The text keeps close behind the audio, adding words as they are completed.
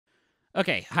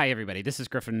Okay, hi everybody. This is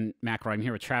Griffin McElroy. I'm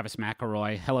here with Travis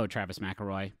McElroy. Hello, Travis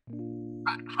McElroy.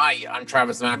 Hi, I'm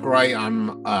Travis McElroy.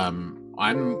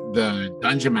 I'm the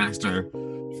dungeon master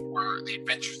for the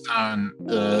Adventure Zone,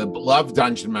 beloved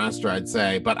dungeon master, I'd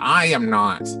say, but I am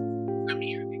not the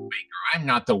music maker. I'm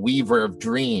not the weaver of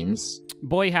dreams.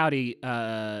 Boy, howdy.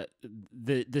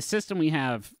 The system we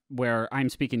have where I'm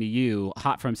speaking to you,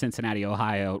 hot from Cincinnati,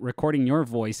 Ohio, recording your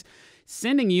voice,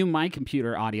 sending you my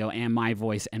computer audio and my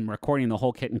voice, and recording the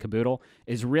whole kit and caboodle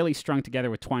is really strung together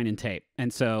with twine and tape.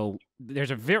 And so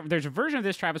there's a version of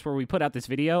this, Travis, where we put out this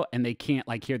video and they can't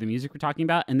like hear the music we're talking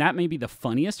about, and that may be the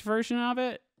funniest version of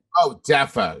it. Oh,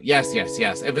 defo. Yes, yes,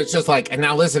 yes. If it's just like, and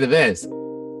now listen to this.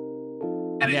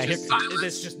 And Yeah, it's just silence.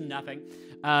 it's just nothing.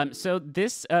 So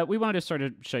this, we wanted to sort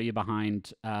of show you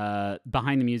behind the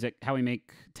music, how we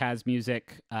make TAZ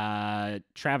music.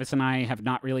 Travis and I have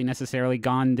not really necessarily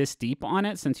gone this deep on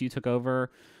it since you took over.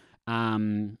 Hey,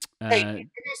 can I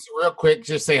just real quick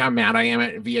just say how mad I am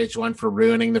at VH1 for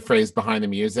ruining the phrase behind the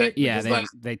music? Yeah, Because,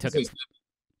 they took it.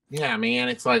 yeah, man,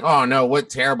 it's like, oh no, what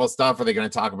terrible stuff are they going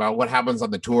to talk about? What happens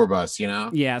on the tour bus, you know?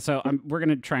 Yeah, so we're going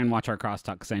to try and watch our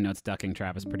crosstalk because I know it's ducking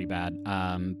Travis pretty bad.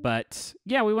 But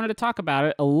yeah, we wanted to talk about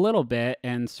it a little bit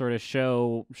and sort of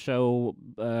show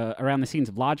around the scenes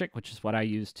of Logic, which is what I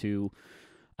use to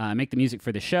make the music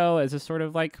for the show as a sort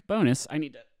of like bonus. I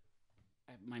need to,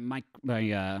 my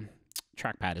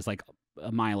trackpad is like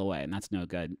a mile away and that's no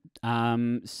good.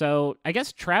 So I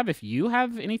guess Trav, if you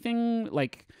have anything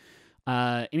like...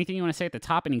 anything you want to say at the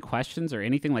top? Any questions or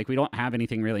anything? Like, we don't have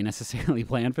anything really necessarily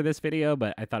planned for this video,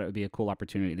 but I thought it would be a cool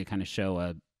opportunity to kind of show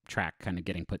a track kind of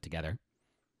getting put together.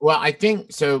 Well, I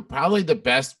think so. Probably the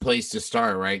best place to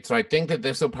start, right? So I think that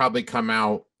this will probably come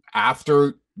out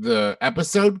after the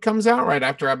episode comes out, right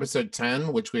after episode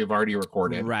 10, which we've already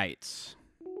recorded. Right.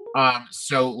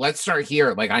 So let's start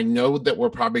here. Like, I know that we're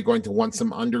probably going to want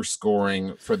some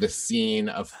underscoring for the scene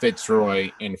of Fitzroy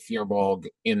and Firbolg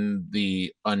in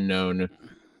the unknown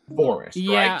forest.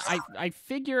 Yeah, right? I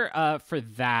figure for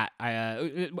that,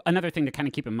 another thing to kind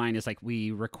of keep in mind is like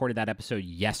we recorded that episode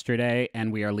yesterday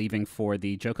and we are leaving for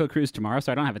the Joko cruise tomorrow,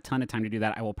 so I don't have a ton of time to do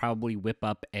that. I will probably whip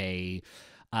up a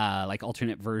like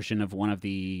alternate version of one of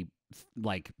the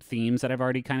like themes that I've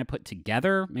already kind of put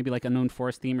together, maybe like unknown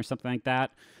forest theme or something like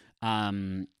that.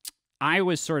 I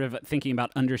was sort of thinking about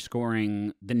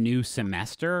underscoring the new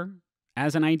semester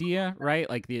as an idea, right?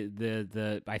 Like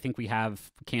the I think we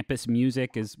have campus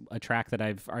music is a track that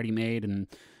I've already made, and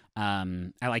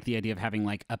I like the idea of having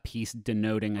like a piece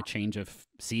denoting a change of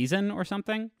season or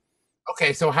something.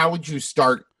 Okay, so how would you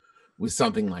start with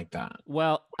something like that?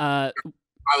 Well,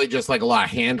 Probably just like a lot of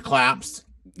hand claps.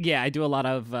 yeah, I do a lot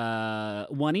of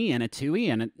 1E and a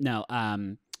 2E and no,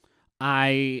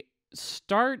 I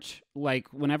start like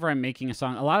whenever I'm making a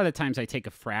song, a lot of the times I take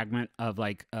a fragment of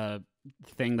like a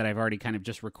thing that I've already kind of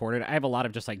just recorded. I have a lot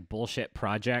of just like bullshit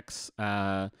projects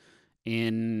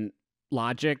in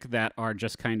Logic that are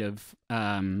just kind of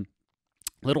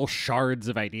little shards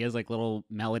of ideas, like little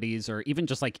melodies or even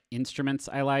just like instruments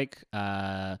I like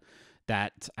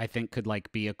that I think could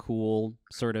like be a cool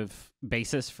sort of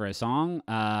basis for a song.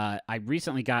 I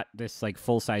recently got this like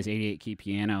full-size 88 key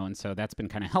piano, and so that's been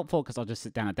kind of helpful because I'll just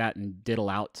sit down at that and diddle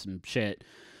out some shit.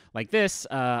 Like this,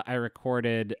 I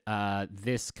recorded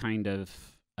this kind of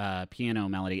piano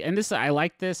melody, and this I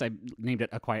like this. I named it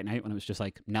 "A Quiet Night" when it was just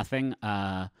like nothing,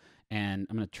 and I'm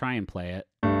gonna try and play it.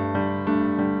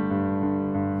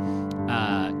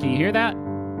 Can you hear that?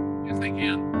 Yes, I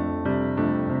can.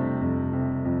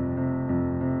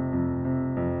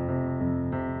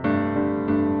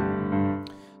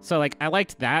 So like I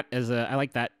liked that I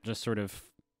like that just sort of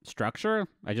structure.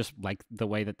 I just like the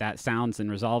way that that sounds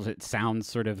and resolves. It sounds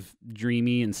sort of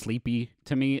dreamy and sleepy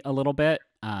to me a little bit,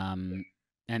 and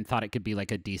thought it could be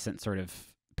like a decent sort of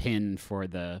pin for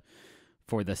the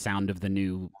sound of the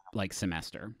new like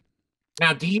semester.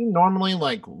 Now, do you normally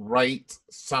like write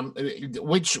some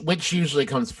which usually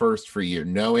comes first for you,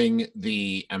 knowing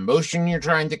the emotion you're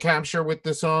trying to capture with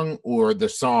the song, or the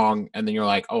song and then you're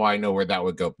like, oh, I know where that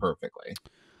would go perfectly?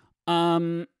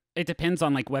 It depends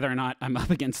on like whether or not I'm up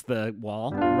against the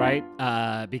wall, right?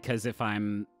 Because if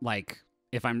I'm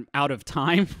out of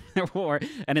time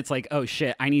and it's like, oh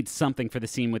shit, I need something for the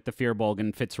scene with the Firbolg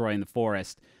and Fitzroy in the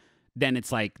forest, then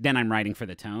it's like, then I'm writing for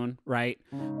the tone, right?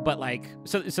 But like,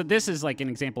 so this is like an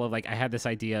example of like, I had this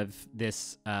idea of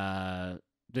this,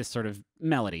 this sort of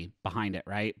melody behind it,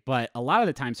 right? But a lot of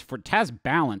the times for TAZ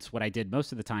balance, what I did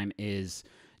most of the time is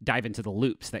dive into the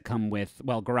loops that come with,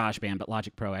 well, GarageBand, but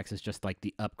Logic Pro X is just like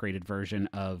the upgraded version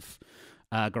of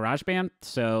GarageBand.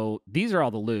 So these are all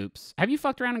the loops. Have you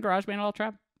fucked around in GarageBand at all,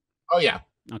 Trav? Oh yeah.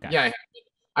 Okay. Yeah, I have.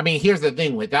 I mean, here's the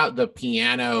thing: without the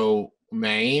piano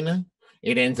main,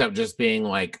 it ends up just being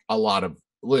like a lot of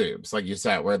loops, like you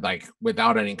said, where like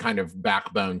without any kind of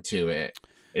backbone to it,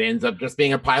 it ends up just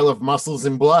being a pile of muscles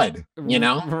and blood. You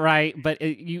know? Right, but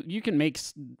you can make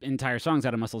entire songs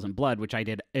out of muscles and blood, which I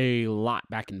did a lot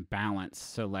back in Balance.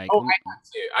 So like, Oh, I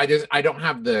have to. I don't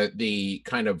have the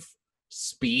kind of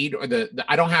speed or the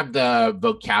I don't have the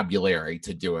vocabulary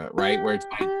to do it right. Where it's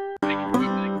like I can do it,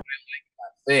 like, I like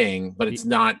that thing, but it's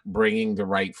not bringing the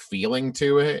right feeling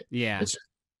to it. yeah. It's just,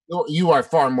 you are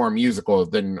far more musical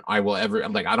than I will ever.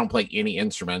 Like, I don't play any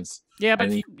instruments. Yeah, but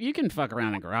and you can fuck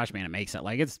around in GarageBand and makes it.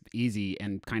 Like, it's easy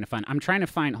and kind of fun. I'm trying to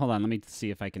find. Hold on, let me see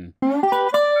if I can.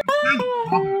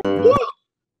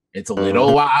 it's a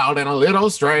little wild and a little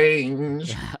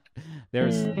strange.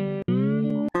 There's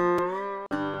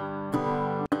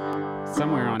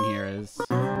somewhere on here is.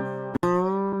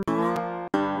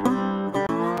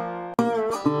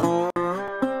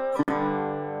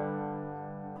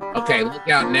 Okay, look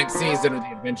out. Next season of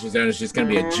the Adventure Zone is just going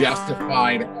to be a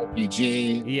justified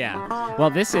RPG. Yeah. Well,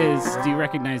 this is. Do you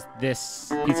recognize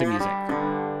this piece of music?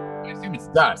 I assume it's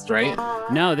Dust, right?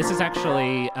 No, this is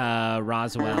actually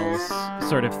Roswell's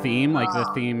sort of theme, like the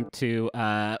theme to,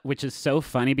 which is so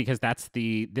funny because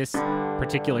this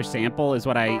particular sample is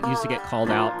what I used to get called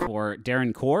out for.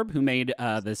 Darren Korb, who made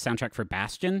the soundtrack for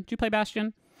Bastion. Did you play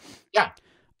Bastion? Yeah.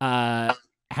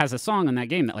 Has a song on that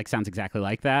game that like sounds exactly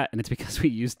like that, and it's because we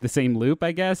used the same loop,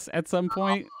 I guess, at some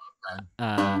point.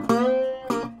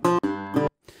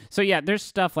 So yeah, there's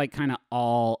stuff like kind of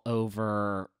all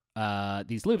over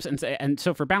these loops, and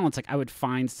so for Balance, like I would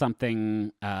find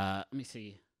something. Let me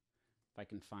see if I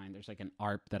can find. There's like an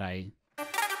ARP that I.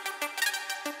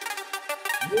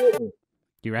 Ooh. Do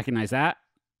you recognize that?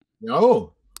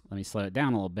 No. Let me slow it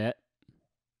down a little bit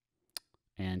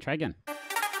and try again.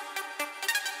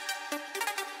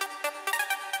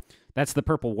 That's the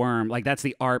Purple Worm. Like, that's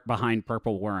the art behind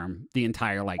Purple Worm, the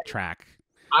entire, like, track.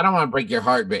 I don't want to break your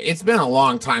heart, but it's been a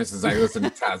long time since I listened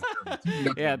to TAZ.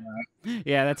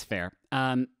 Yeah, that's fair.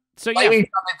 So, yeah. Something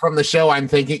from the show I'm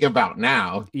thinking about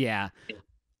now. Yeah.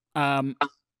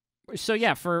 So,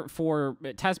 yeah, for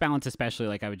TAZ Balance especially,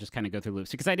 like, I would just kind of go through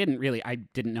loops because I didn't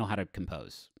know how to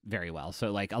compose very well.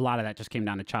 So, like, a lot of that just came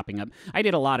down to chopping up. I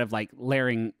did a lot of, like,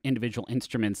 layering individual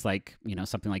instruments, like, you know,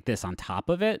 something like this on top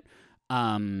of it.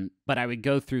 But I would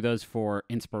go through those for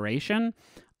inspiration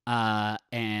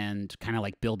and kind of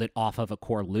like build it off of a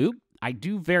core loop. I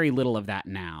do very little of that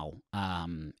now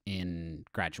in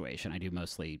Graduation. I do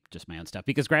mostly just my own stuff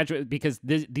because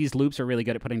these loops are really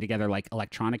good at putting together like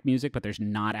electronic music, but there's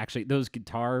not actually those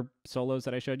guitar solos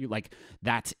that I showed you. Like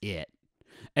that's it.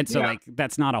 And so like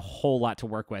that's not a whole lot to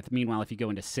work with. Meanwhile, if you go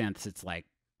into synths, it's like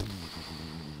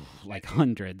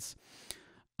hundreds.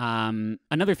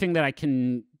 Another thing that I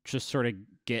can just sort of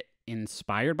get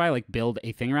inspired by, like build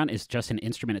a thing around, is just an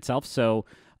instrument itself. So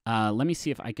let me see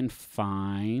if I can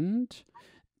find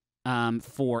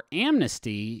for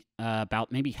Amnesty,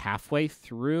 about maybe halfway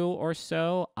through or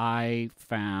so, I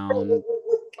found.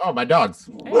 Oh, my dogs.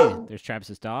 Hey, there's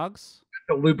Travis's dogs.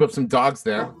 A loop of some dogs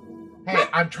there. Hey,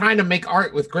 I'm trying to make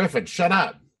art with Griffin. Shut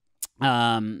up.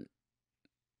 Don't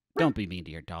be mean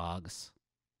to your dogs.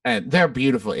 And they're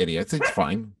beautiful idiots. It's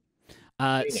fine.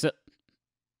 So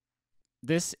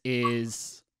this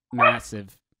is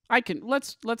massive.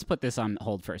 Let's put this on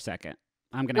hold for a second.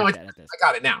 I'm gonna have to edit this. I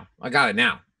got it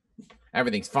now.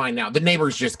 Everything's fine now. The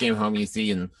neighbors just came home, you see,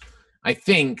 and I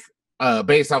think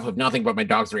based off of nothing but my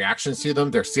dog's reactions to them,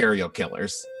 they're serial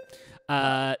killers.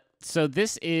 So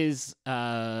this is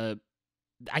I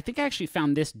think I actually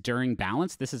found this during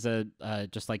Balance. This is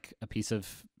just like a piece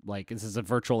of this is a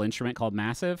virtual instrument called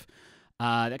Massive.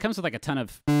 That comes with like a ton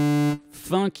of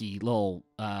funky little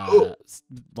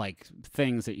like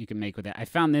things that you can make with it. I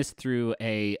found this through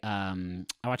I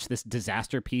watched this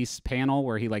Disaster Piece panel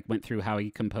where he like went through how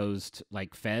he composed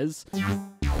like Fez.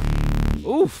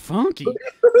 Ooh, funky.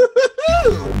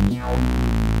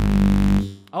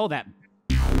 Oh, that's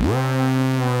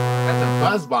a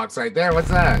buzz box right there. What's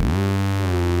that?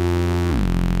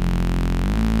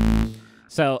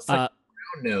 So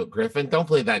note, Griffin, don't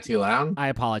play that too loud. I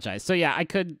apologize. So yeah, I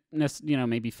could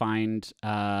maybe find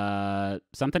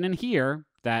something in here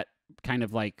that kind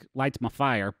of like lights my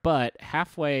fire, but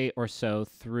halfway or so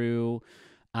through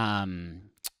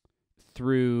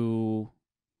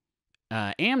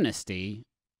Amnesty,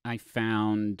 I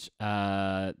found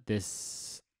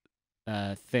this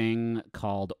thing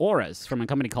called Auras from a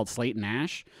company called Slate and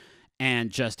Ash.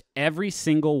 And just every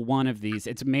single one of these,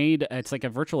 it's like a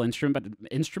virtual instrument,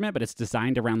 but it's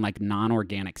designed around like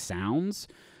non-organic sounds.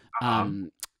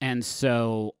 And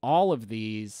so all of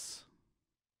these,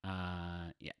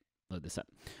 Yeah, load this up.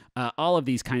 All of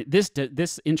these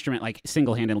this instrument like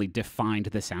single-handedly defined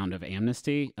the sound of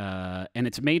Amnesty, and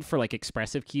it's made for like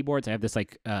expressive keyboards. I have this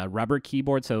like rubber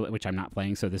keyboard, which I'm not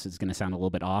playing, so this is going to sound a little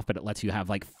bit off, but it lets you have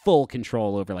like full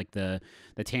control over like the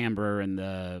timbre and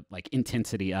the like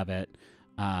intensity of it.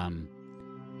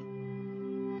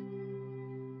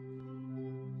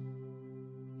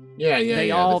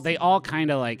 They all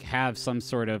kind of like have some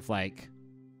sort of like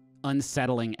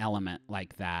unsettling element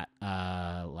like that.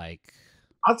 Like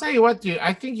I'll tell you what, dude.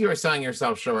 I think you are selling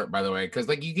yourself short, by the way, because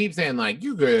like you keep saying like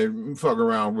you could fuck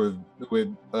around with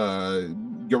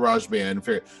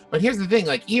GarageBand, but here's the thing: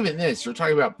 like even this, you're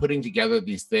talking about putting together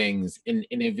these things in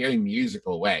a very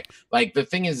musical way. Like the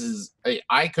thing is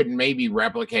I could maybe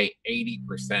replicate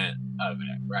 80% of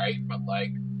it, right? But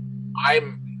like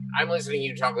I'm listening to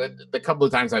you talk. The couple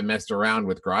of times I've messed around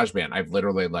with GarageBand, I've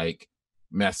literally like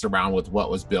messed around with what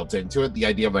was built into it. The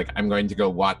idea of like I'm going to go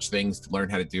watch things to learn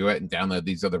how to do it and download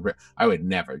these other. I would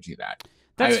never do that.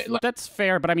 That's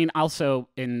fair, but I mean, also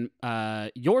in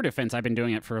your defense, I've been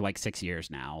doing it for like 6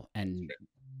 years now, and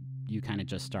you kind of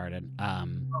just started.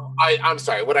 I'm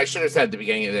sorry. What I should have said at the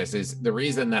beginning of this is the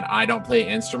reason that I don't play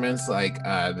instruments like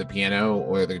the piano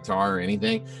or the guitar or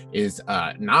anything is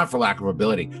not for lack of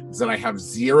ability. It's that I have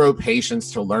zero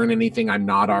patience to learn anything I'm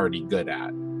not already good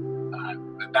at.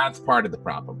 That's part of the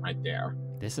problem right there.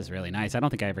 This is really nice. I don't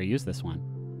think I ever used this one.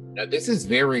 No, this is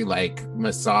very like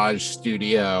massage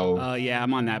studio. Oh yeah,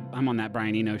 I'm on that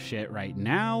Brian Eno shit right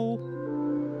now.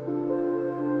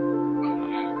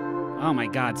 Oh my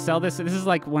god, sell this. This is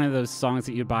like one of those songs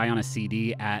that you'd buy on a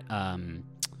CD at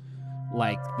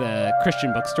like the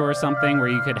Christian bookstore or something, where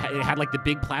it had like the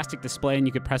big plastic display and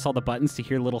you could press all the buttons to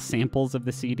hear little samples of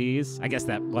the CDs. I guess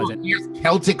that was it. Here's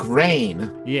Celtic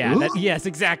Rain. Yeah, yes,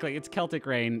 exactly. It's Celtic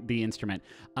Rain, the instrument.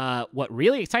 What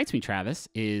really excites me, Travis,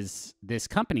 is this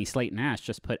company, Slate & Ash,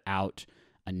 just put out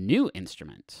a new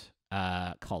instrument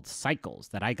called Cycles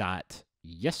that I got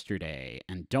yesterday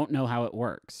and don't know how it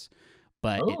works,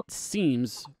 but it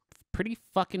seems pretty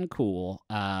fucking cool.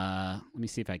 Let me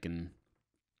see if I can...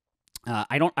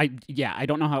 I don't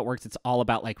know how it works. It's all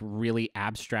about like really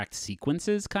abstract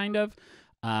sequences, kind of.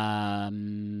 Let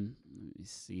me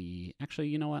see. Actually,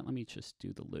 you know what? Let me just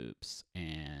do the loops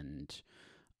and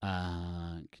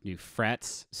can do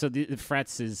frets. So the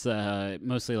frets is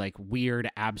mostly like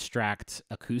weird abstract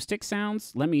acoustic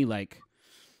sounds. Let me like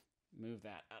move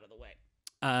that out of the way.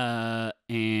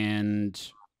 And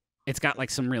it's got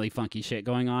like some really funky shit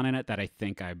going on in it that I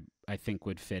think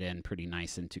would fit in pretty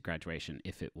nice into Graduation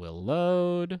if it will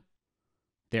load.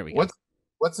 There we go.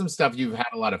 What's some stuff you've had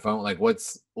a lot of fun with? Like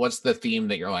what's the theme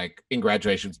that you're like in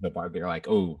Graduation so far that you're like,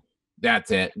 oh,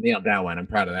 that's it, nailed that one. I'm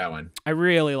proud of that one. I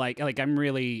really like I'm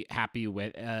really happy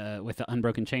with the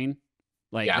Unbroken Chain.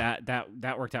 Like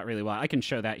that worked out really well. I can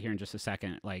show that here in just a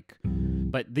second. Like,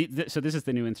 but so this is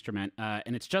the new instrument,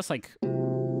 and it's just like.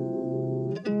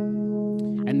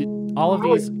 And all of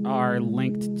these are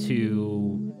linked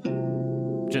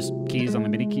to just keys on the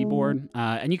MIDI keyboard,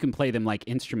 and you can play them like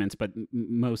instruments, but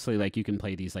mostly like you can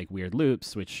play these like weird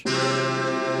loops, which. My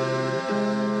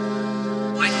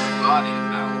God, is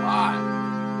that a lot?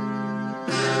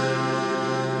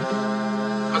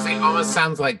 It almost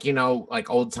sounds like, you know, like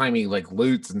old timey like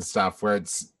lutes and stuff, where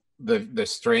it's the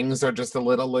strings are just a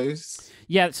little loose.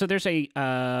 Yeah, so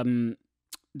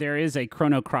there is a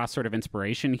Chrono Cross sort of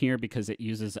inspiration here because it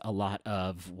uses a lot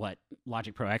of what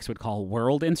Logic Pro X would call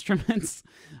world instruments.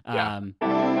 Yeah.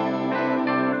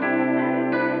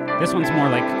 This one's more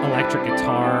like electric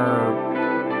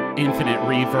guitar, infinite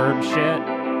reverb shit.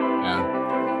 Yeah.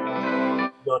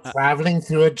 You're traveling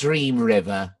through a dream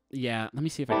river. Yeah, let me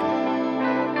see if I can.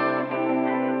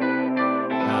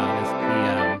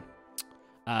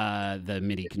 The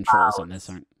MIDI controls on this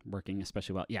aren't working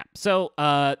especially well. Yeah. So,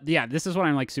 this is what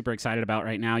I'm like super excited about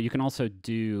right now. You can also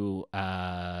do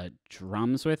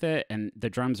drums with it, and the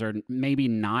drums are maybe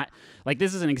not like,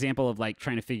 this is an example of like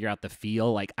trying to figure out the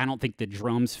feel. Like, I don't think the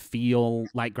drums feel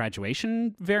like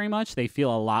Graduation very much. They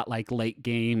feel a lot like late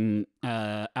game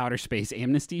outer space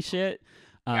Amnesty shit.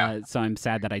 So I'm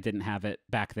sad that I didn't have it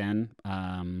back then.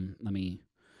 Let me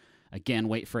again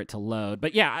wait for it to load.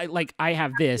 But yeah, I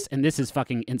have this, and this is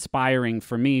fucking inspiring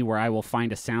for me, where I will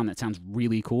find a sound that sounds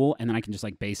really cool, and then I can just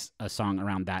like base a song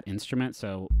around that instrument.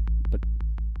 So, but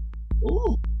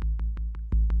ooh.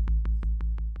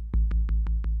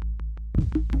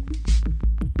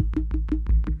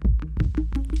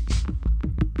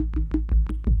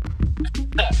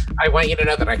 I want you to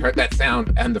know that I heard that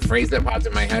sound, and the phrase that popped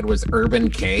in my head was urban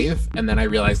cave, and then I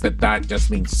realized that just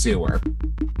means sewer.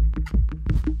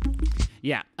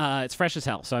 Yeah, it's fresh as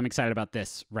hell. So I'm excited about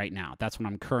this right now. That's what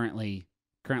I'm currently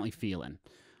feeling.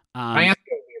 I ask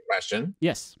you a question.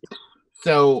 Yes.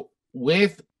 So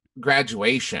with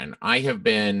graduation, I have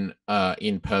been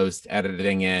in post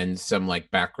editing in some like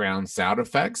background sound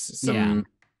effects.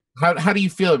 How do you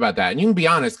feel about that? And you can be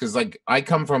honest, because like I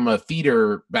come from a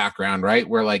theater background, right?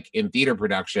 Where like in theater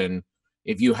production,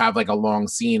 if you have like a long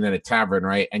scene in a tavern,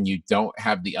 right, and you don't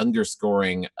have the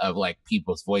underscoring of like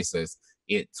people's voices,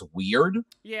 it's weird.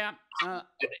 Yeah.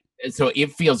 And so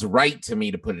it feels right to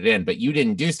me to put it in, but you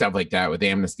didn't do stuff like that with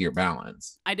Amnesty or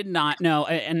Balance. I did not. No,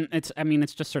 and it's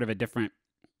just sort of a different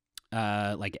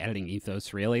like editing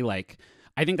ethos, really. Like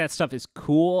I think that stuff is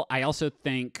cool. I also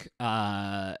think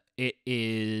it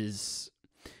is,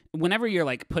 whenever you're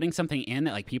like putting something in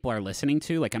that like people are listening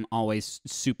to, like I'm always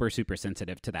super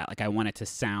sensitive to that. Like I want it to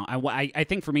sound, I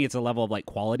think for me it's a level of like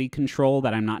quality control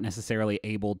that I'm not necessarily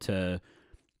able to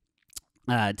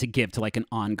give to like an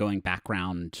ongoing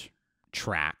background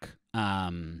track.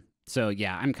 So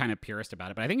yeah, I'm kind of purist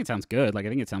about it, but I think it sounds good. Like I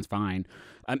think it sounds fine.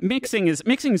 Mixing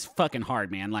is fucking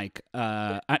hard, man. Like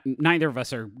neither of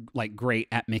us are like great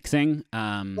at mixing.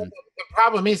 The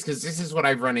problem is, because this is what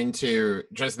I've run into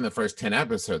just in the first 10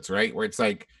 episodes, right? Where it's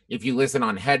like if you listen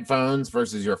on headphones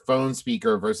versus your phone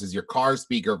speaker versus your car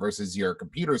speaker versus your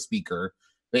computer speaker,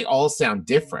 they all sound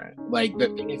different. Like the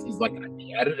thing is like I'd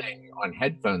be editing on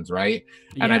headphones, right?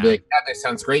 And I'd be like, yeah, that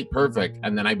sounds great, perfect.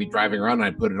 And then I'd be driving around and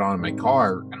I'd put it on in my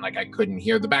car and like I couldn't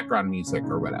hear the background music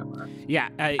or whatever. Yeah,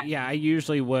 I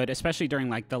usually would, especially during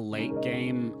like the late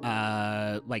game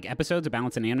like episodes of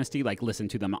Balance and Amnesty, like listen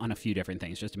to them on a few different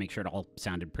things just to make sure it all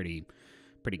sounded pretty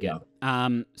good.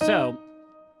 Yeah. So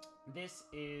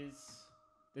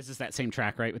this is that same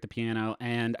track, right, with the piano,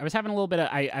 and I was having a little bit of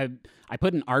I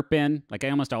put an ARP in, like I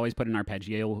almost always put an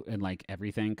arpeggio in like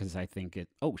everything because I think it.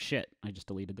 Oh shit! I just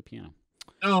deleted the piano.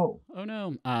 Oh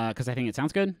no! Because I think it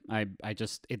sounds good.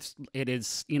 It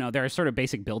is there are sort of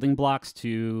basic building blocks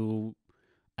to,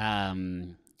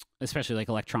 especially like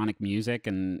electronic music,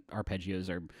 and arpeggios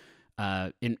are.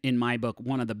 In my book,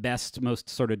 one of the best, most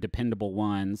sort of dependable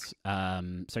ones. So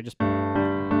I just.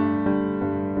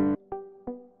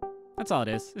 That's all it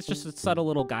is. It's just a subtle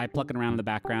little guy plucking around in the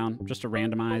background, just a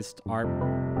randomized ARP.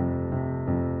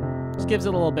 Just gives it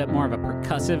a little bit more of a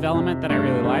percussive element that I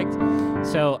really liked.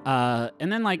 So,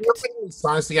 and then like...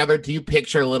 songs together, do you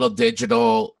picture little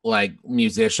digital, like,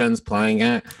 musicians playing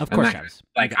it? Of course I was.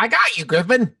 Like, I got you,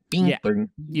 Griffin! Yeah,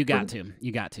 you got to.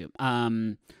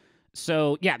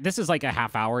 So, yeah, this is like a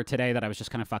half hour today that I was just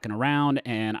kind of fucking around,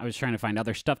 and I was trying to find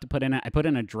other stuff to put in it. I put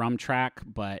in a drum track,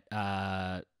 but...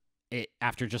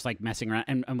 after just like messing around,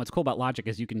 and what's cool about Logic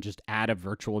is you can just add a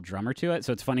virtual drummer to it.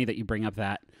 So it's funny that you bring up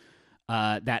that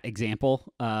that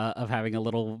example of having a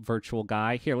little virtual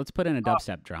guy. Here, let's put in a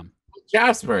dubstep drum.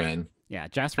 Jasper in. Yeah,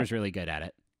 Jasper's really good at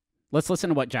it. Let's listen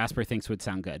to what Jasper thinks would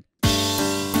sound good.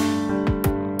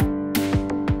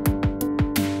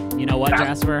 You know what,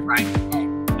 Jasper? Right.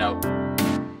 No.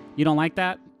 You don't like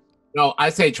that? No, I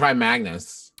say try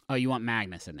Magnus. Oh, you want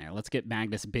Magnus in there. Let's get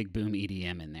Magnus Big Boom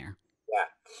EDM in there.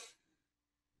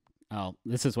 Oh,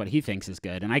 this is what he thinks is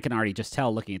good, and I can already just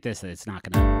tell looking at this that it's not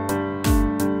gonna.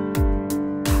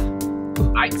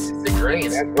 I disagree.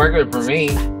 That's working for me.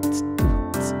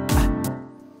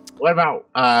 What about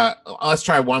let's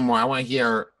try one more. I want to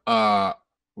hear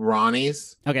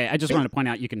Ronnie's. Okay, I just wanted to point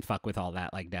out you can fuck with all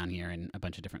that like down here in a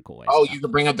bunch of different cool ways. Oh, you can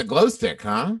bring up the glow stick,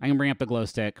 huh? I can bring up the glow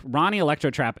stick. Ronnie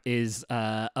Electrotrap is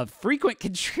a frequent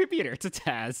contributor to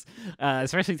TAZ,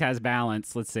 especially TAZ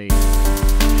Balance. Let's see.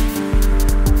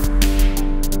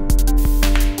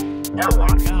 Oh my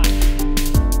god.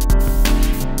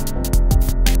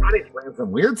 Ronnie's playing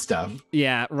some weird stuff.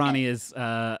 Yeah, Ronnie is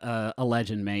a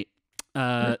legend, mate.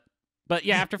 But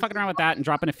yeah, after fucking around with that and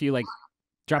dropping a few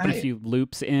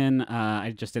loops in,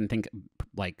 I just didn't think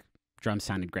like drums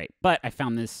sounded great. But I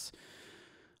found this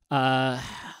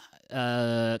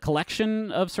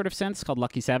collection of sort of synths called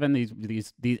Lucky 7.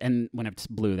 These and when it's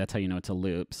blue, that's how you know it's a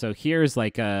loop. So here's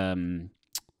like a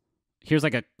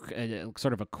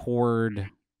sort of a chord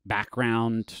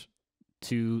background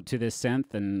to this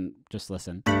synth, and just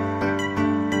listen.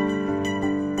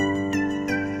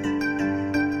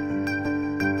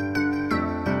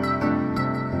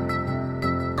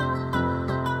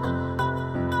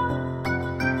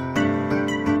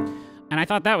 And I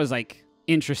thought that was like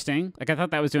interesting. Like I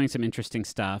thought that was doing some interesting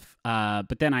stuff.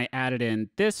 But then I added in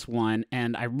this one,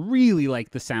 and I really like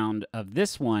the sound of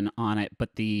this one on it.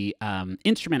 But the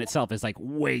instrument itself is like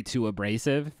way too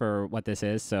abrasive for what this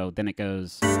is. So then it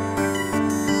goes.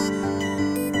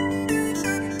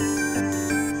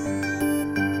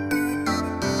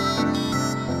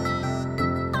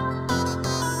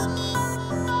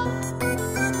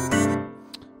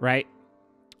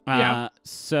 Yeah.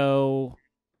 So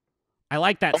I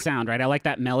like that sound, right? I like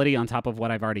that melody on top of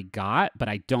what I've already got, but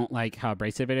I don't like how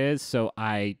abrasive it is. So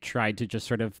I tried to just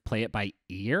sort of play it by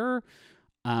ear.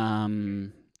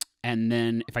 And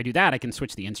then if I do that, I can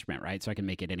switch the instrument, right? So I can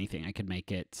make it anything. I can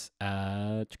make it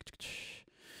I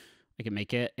can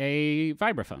make it a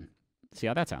vibraphone. See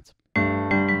how that sounds.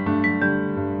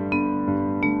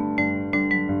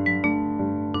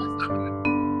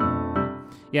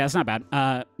 Yeah, it's not bad.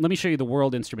 Let me show you the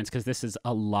world instruments because this is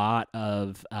a lot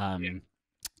of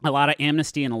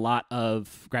Amnesty and a lot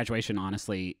of Graduation.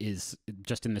 Honestly, is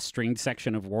just in the stringed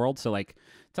section of world. So, like,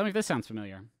 tell me if this sounds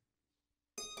familiar.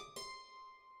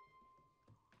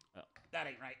 Oh, that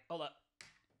ain't right. Hold up.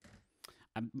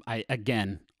 I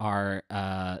again, our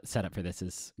setup for this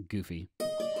is goofy.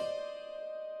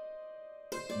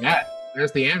 Yeah,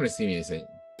 there's the Amnesty music.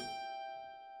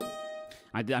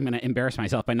 I'm going to embarrass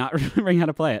myself by not remembering how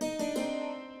to play it.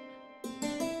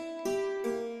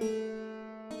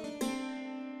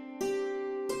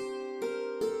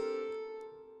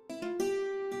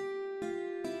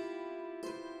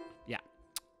 Yeah.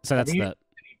 So that's the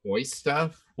voice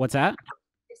stuff. What's that?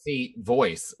 I see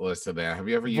voice listed there. Have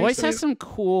you ever used voice? Has some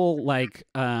cool like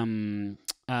I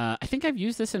think I've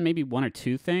used this in maybe one or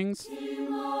two things.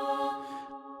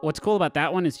 What's cool about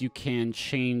that one is you can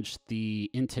change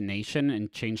the intonation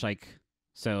and change like,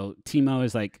 so Timo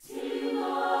is like,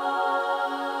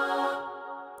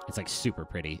 it's like super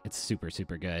pretty. It's super,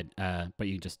 super good. But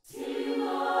you just,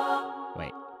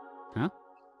 wait, huh? I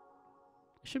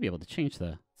should be able to change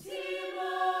the,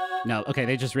 no, okay,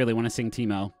 they just really want to sing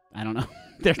Timo. I don't know.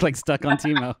 They're like stuck on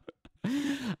Timo.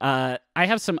 I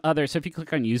have some other, so if you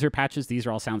click on user patches, these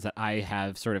are all sounds that I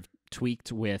have sort of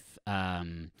tweaked with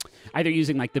either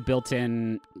using like the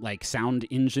built-in like sound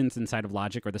engines inside of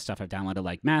Logic or the stuff I've downloaded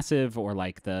like Massive or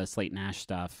like the Slate Nash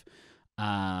stuff.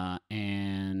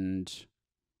 And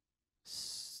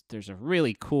there's a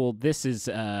really cool, this is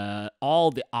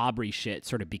all the Aubrey shit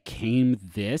sort of became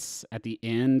this at the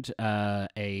end,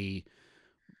 a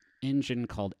engine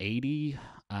called 80.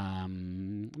 Let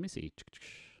me see.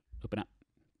 Open up.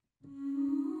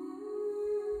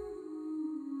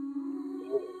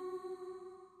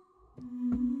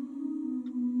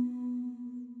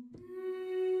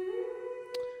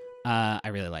 I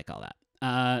really like all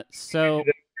that. So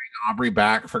bring Aubrey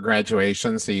back for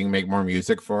Graduation so you can make more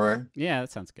music for her. Yeah,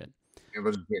 that sounds good. It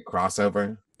was a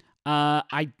crossover.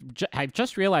 I've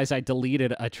just realized I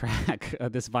deleted a track,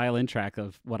 this violin track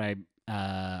of what I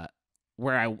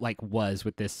where I like was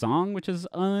with this song, which is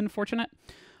unfortunate.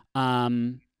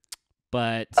 But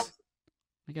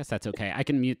I guess that's okay. I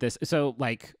can mute this. So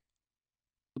like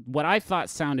what I thought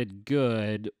sounded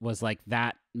good was like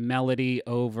that melody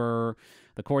over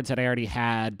the chords that I already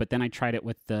had, but then I tried it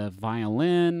with the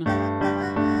violin.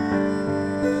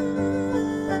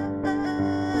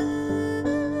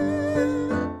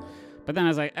 But then I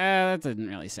was like, that didn't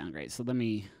really sound great. So let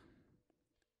me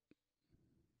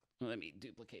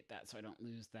duplicate that so I don't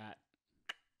lose that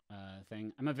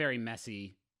thing. I'm a very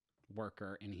messy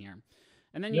worker in here.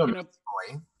 And then you can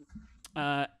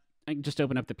I can just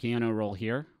open up the piano roll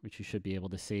here, which you should be able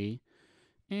to see.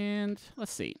 And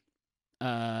let's see.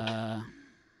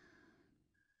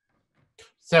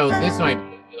 So this might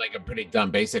be like a pretty dumb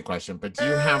basic question, but do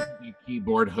you have the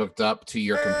keyboard hooked up to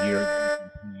your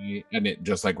computer and it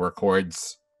just like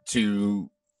records to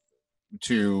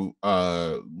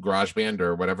GarageBand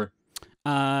or whatever?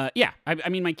 Yeah. I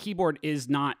mean, my keyboard is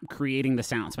not creating the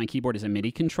sounds. My keyboard is a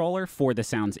MIDI controller for the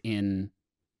sounds in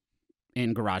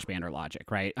GarageBand or Logic,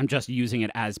 right? I'm just using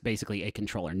it as basically a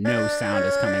controller. No sound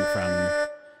is coming from...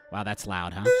 Wow, that's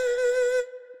loud, huh?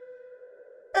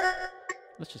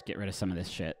 Let's just get rid of some of this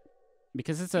shit.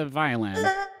 Because it's a violin,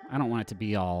 I don't want it to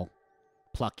be all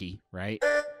plucky, right?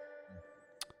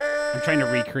 I'm trying to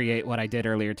recreate what I did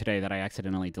earlier today that I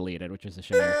accidentally deleted, which is a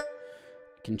shame. I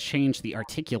can change the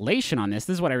articulation on this.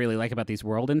 This is what I really like about these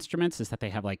world instruments, is that they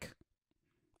have like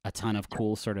a ton of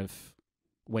cool sort of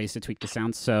ways to tweak the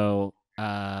sound. So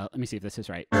let me see if this is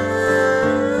right.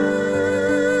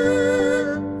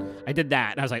 I did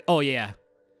that, and I was like, oh yeah,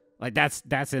 like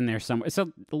that's in there somewhere.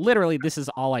 So literally, this is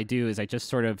all I do, is I just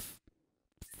sort of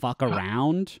fuck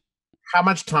around. How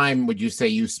much time would you say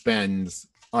you spend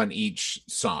on each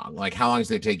song? Like, how long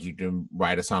does it take you to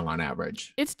write a song on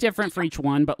average? It's different for each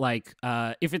one, but like,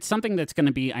 if it's something that's going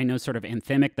to be, I know, sort of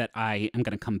anthemic that I am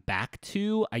going to come back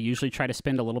to, I usually try to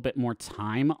spend a little bit more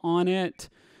time on it.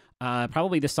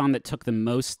 Probably the song that took the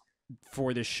most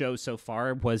for the show so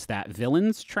far was that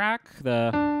Villains track,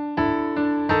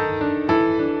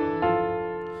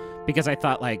 because I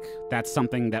thought like that's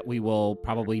something that we will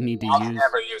probably need to use. I'll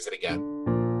never use it again.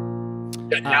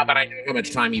 Now that I know how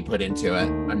much time you put into it,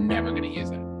 I'm never going to use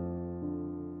it.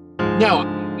 No,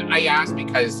 I asked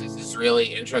because this is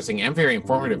really interesting and very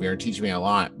informative here and teaching me a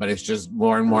lot, but it's just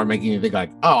more and more making me think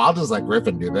like, oh, I'll just let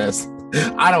Griffin do this.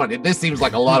 I don't, this seems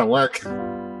like a lot of work.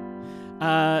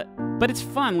 But it's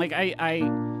fun. Like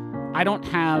I don't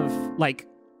have like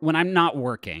when I'm not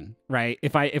working, right?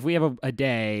 If we have a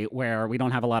day where we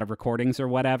don't have a lot of recordings or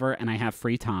whatever, and I have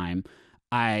free time,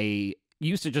 I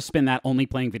used to just spend that only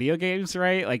playing video games,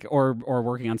 right? Like or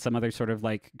working on some other sort of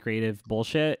like creative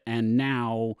bullshit. And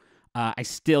now I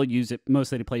still use it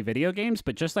mostly to play video games,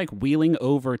 but just like wheeling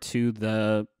over to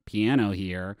the piano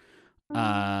here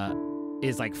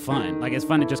is like fun. Like it's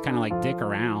fun to just kind of like dick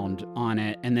around on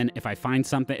it, and then if I find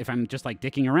something, if I'm just like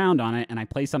dicking around on it and I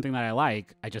play something that I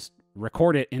like, I just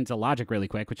record it into Logic really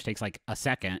quick, which takes like a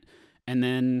second, and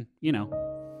then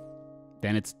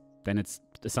then it's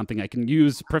something I can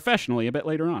use professionally a bit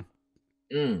later on.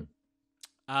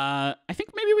 I think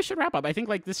maybe we should wrap up. I think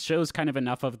like this shows kind of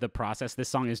enough of the process. This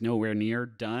song is nowhere near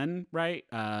done, right?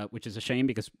 Which is a shame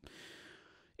because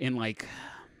in like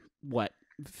what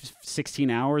 16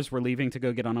 hours we're leaving to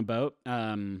go get on a boat.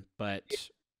 But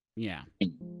yeah. Do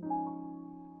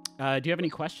you have any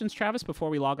questions, Travis, before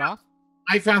we log off?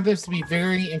 I found this to be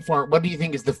very informative. What do you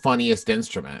think is the funniest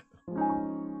instrument?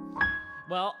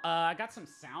 Well, I got some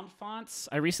sound fonts.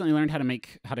 I recently learned how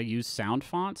to use sound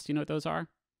fonts. Do you know what those are?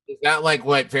 Is that like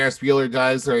what Ferris Bueller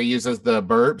does, or he uses the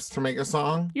burps to make a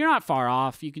song? You're not far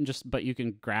off. You can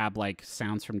grab like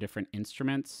sounds from different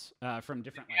instruments, from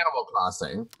different Animal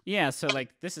Crossing. Yeah, so like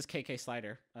this is KK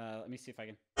Slider. Let me see if I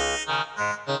can.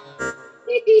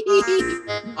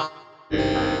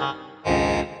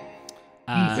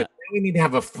 We need to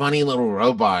have a funny little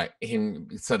robot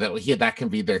so that can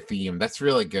be their theme. That's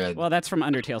really good. Well, that's from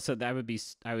Undertale, so I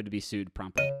would be sued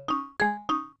promptly.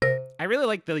 I really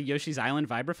like the Yoshi's Island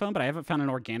vibraphone, but I haven't found an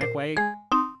organic way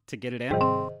to get it in.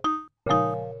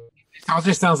 It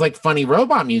also sounds like funny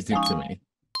robot music to me.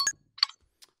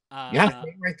 Yeah,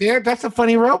 right there. That's a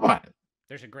funny robot.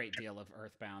 There's a great deal of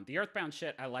Earthbound. The Earthbound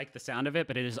shit, I like the sound of it,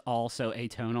 but it is also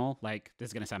atonal. Like, this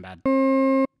is going to sound bad.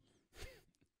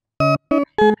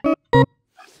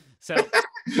 So,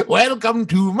 welcome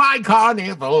to my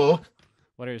carnival.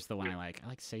 What is the one I like? I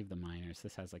like Save the Miners.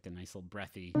 This has like a nice little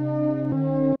breathy.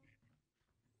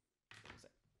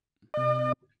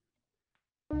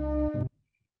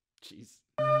 Jeez.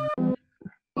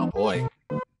 Oh boy.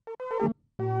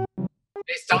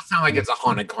 They still sound like it's a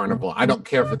haunted carnival. I don't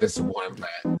care for this one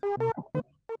bit.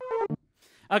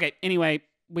 Okay, anyway,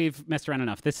 we've messed around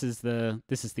enough. This is the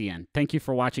end. Thank you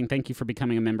for watching. Thank you for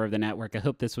becoming a member of the network. I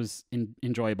hope this was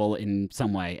enjoyable in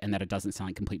some way and that it doesn't sound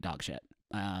like complete dog shit.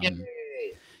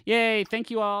 Yay.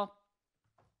 Thank you all.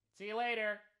 See you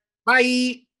later.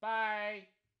 Bye. Bye.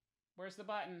 Where's the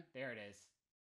button? There it is.